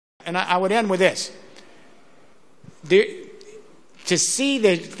and I would end with this. To see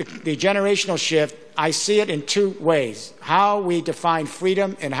the generational shift, I see it in two ways: how we define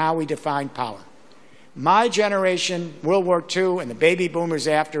freedom and how we define power. My generation, World War II, and the baby boomers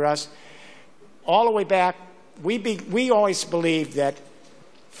after us, all the way back, we always believed that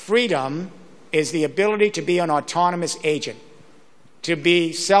freedom is the ability to be an autonomous agent, to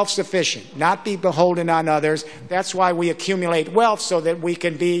be self-sufficient, not be beholden on others. That's why we accumulate wealth, so that we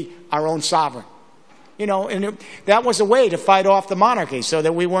can be our own sovereign. You know, and that was a way to fight off the monarchy so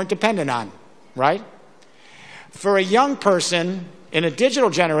that we weren't dependent on it, right? For a young person in a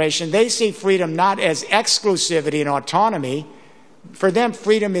digital generation, they see freedom not as exclusivity and autonomy. For them,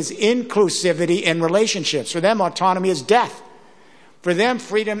 freedom is inclusivity in relationships. For them, autonomy is death. For them,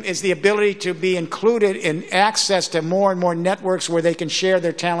 freedom is the ability to be included in access to more and more networks where they can share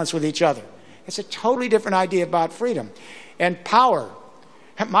their talents with each other. It's a totally different idea about freedom. And power.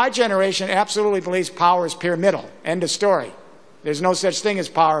 My generation absolutely believes power is pyramidal. End of story. There's no such thing as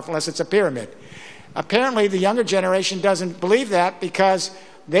power unless it's a pyramid. Apparently, the younger generation doesn't believe that, because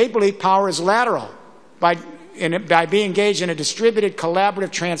they believe power is lateral. By being engaged in a distributed,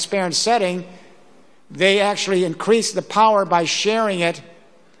 collaborative, transparent setting, they actually increase the power by sharing it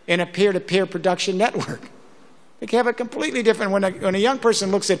in a peer-to-peer production network. They have a completely different, when a young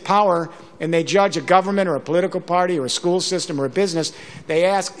person looks at power and they judge a government or a political party or a school system or a business, they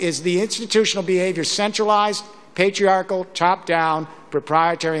ask, is the institutional behavior centralized, patriarchal, top-down,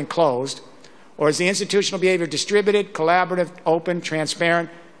 proprietary, and closed? Or is the institutional behavior distributed, collaborative, open,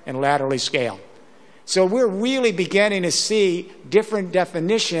 transparent, and laterally scaled? So we're really beginning to see different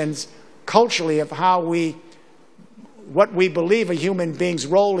definitions culturally of what we believe a human being's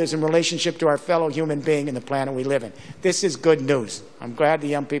role is in relationship to our fellow human being and the planet we live in. This is good news. I'm glad the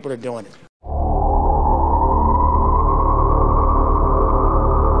young people are doing it.